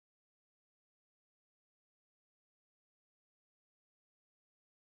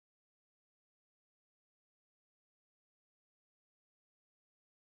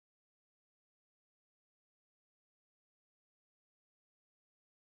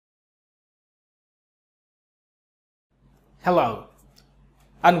Hello,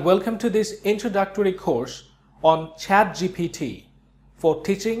 and welcome to this introductory course on ChatGPT for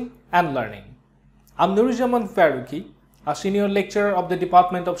teaching and learning. I'm Nuruzzaman Faruqui, a senior lecturer of the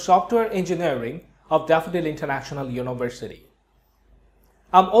Department of Software Engineering of Daffodil International University.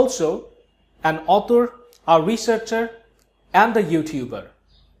 I'm also an author, a researcher, and a YouTuber.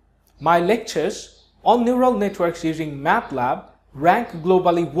 My lectures on neural networks using MATLAB rank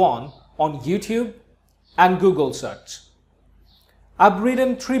globally 1 on YouTube and Google search. I've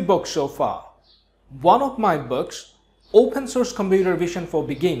written 3 books so far. One of my books, Open Source Computer Vision for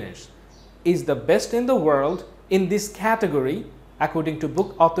Beginners, is the best in the world in this category according to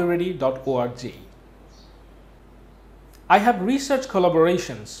bookauthority.org. I have research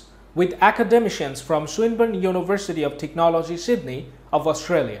collaborations with academicians from Swinburne University of Technology, Sydney of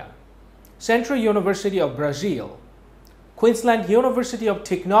Australia, Central University of Brazil, Queensland University of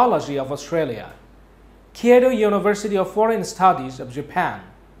Technology of Australia, Kyoto University of Foreign Studies of Japan,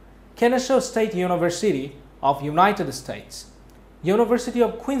 Kennesaw State University of United States, University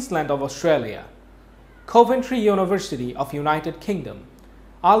of Queensland of Australia, Coventry University of United Kingdom,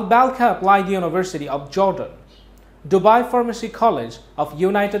 Al Balqa Applied University of Jordan, Dubai Pharmacy College of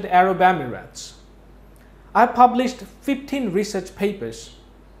United Arab Emirates. I published 15 research papers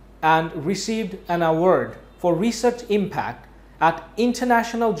and received an award for research impact at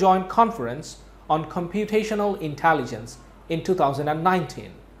International Joint Conference on Computational Intelligence in 2019.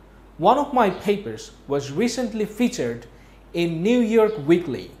 One of my papers was recently featured in New York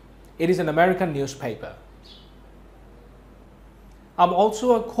Weekly. It is an American newspaper. I'm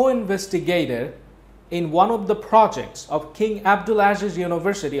also a co-investigator in one of the projects of King Abdulaziz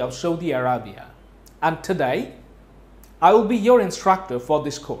University of Saudi Arabia. And today, I will be your instructor for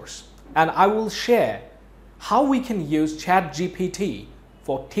this course, and I will share how we can use ChatGPT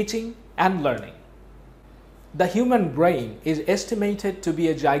for teaching and learning. The human brain is estimated to be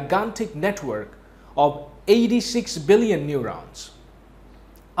a gigantic network of 86 billion neurons.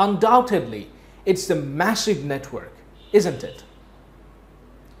 Undoubtedly, it's a massive network, isn't it?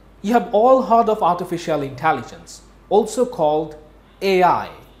 You have all heard of artificial intelligence, also called AI.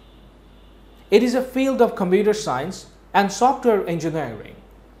 It is a field of computer science and software engineering.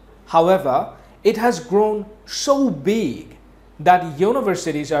 However, it has grown so big that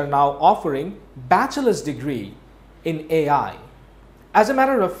universities are now offering bachelor's degree in AI. As a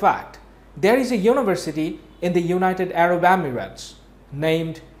matter of fact, there is a university in the United Arab Emirates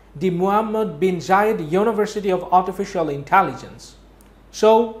named the Mohammed bin Zayed University of Artificial Intelligence.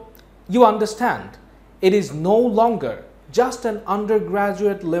 So, you understand, it is no longer just an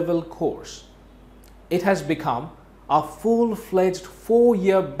undergraduate level course. It has become a full-fledged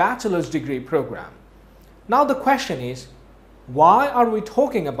 4-year bachelor's degree program. Now the question is, why are we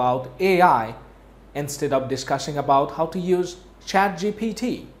talking about AI instead of discussing about how to use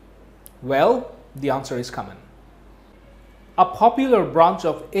ChatGPT? Well, the answer is common. A popular branch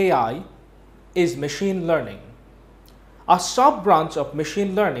of AI is machine learning. A sub-branch of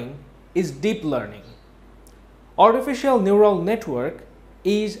machine learning is deep learning. Artificial neural network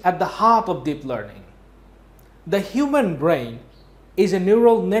is at the heart of deep learning. The human brain is a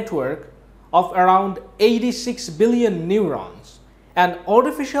neural network of around 86 billion neurons, and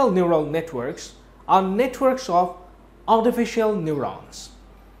artificial neural networks are networks of artificial neurons.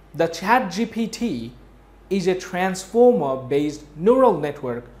 The ChatGPT is a transformer-based neural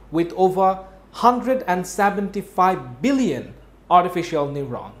network with over 175 billion artificial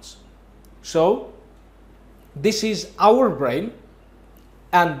neurons. So, this is our brain,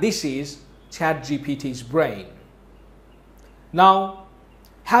 and this is ChatGPT's brain. Now,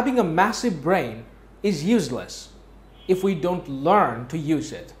 having a massive brain is useless if we don't learn to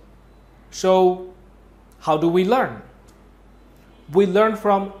use it. So, how do we learn? We learn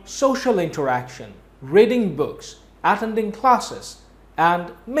from social interaction, reading books, attending classes,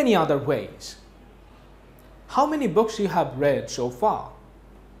 and many other ways. How many books you have read so far?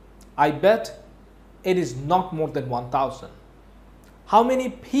 I bet it is not more than 1,000. How many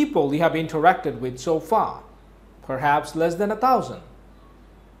people you have interacted with so far? Perhaps less than 1,000.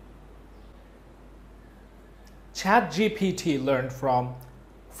 ChatGPT learned from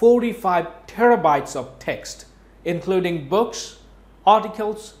 45 terabytes of text, including books,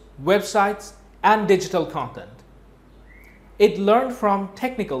 articles, websites, and digital content. It learned from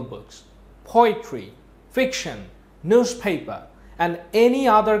technical books, poetry, fiction, newspaper, and any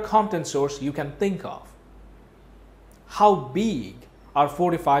other content source you can think of. How big are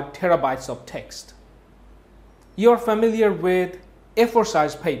 45 terabytes of text? You are familiar with A4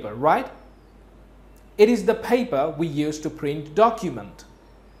 size paper, right? It is the paper we use to print document.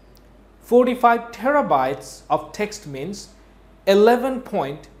 45 terabytes of text means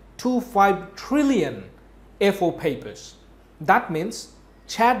 11.25 trillion A4 papers. That means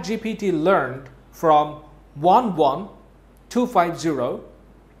ChatGPT learned from 11250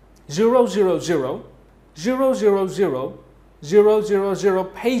 000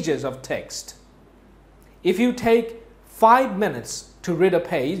 pages of text. If you take 5 minutes to read a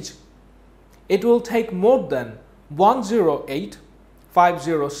page, it will take more than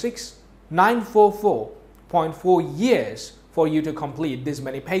 108,506,944.4 years for you to complete this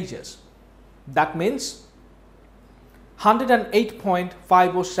many pages. That means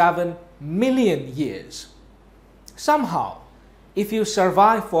 108.507 million years. Somehow, if you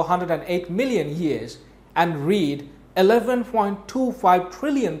survive for 108 million years and read 11.25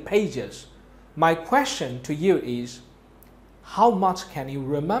 trillion pages, my question to you is, how much can you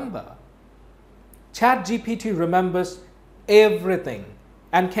remember? ChatGPT remembers everything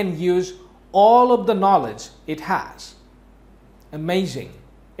and can use all of the knowledge it has. Amazing,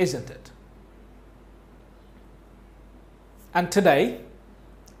 isn't it? And today,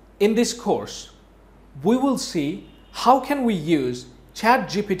 in this course, we will see how can we use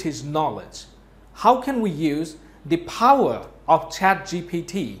ChatGPT's knowledge, how can we use the power of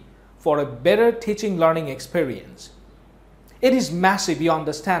ChatGPT for a better teaching learning experience. It is massive, you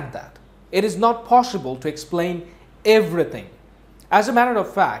understand that. It is not possible to explain everything. As a matter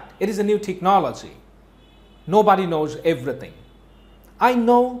of fact, it is a new technology. Nobody knows everything. I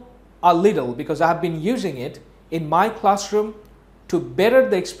know a little because I have been using it in my classroom to better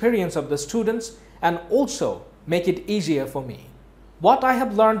the experience of the students and also make it easier for me. What I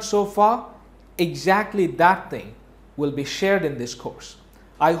have learned so far, exactly that thing will be shared in this course.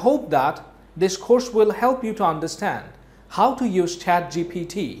 I hope that this course will help you to understand how to use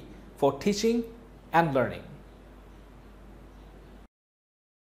ChatGPT for teaching and learning.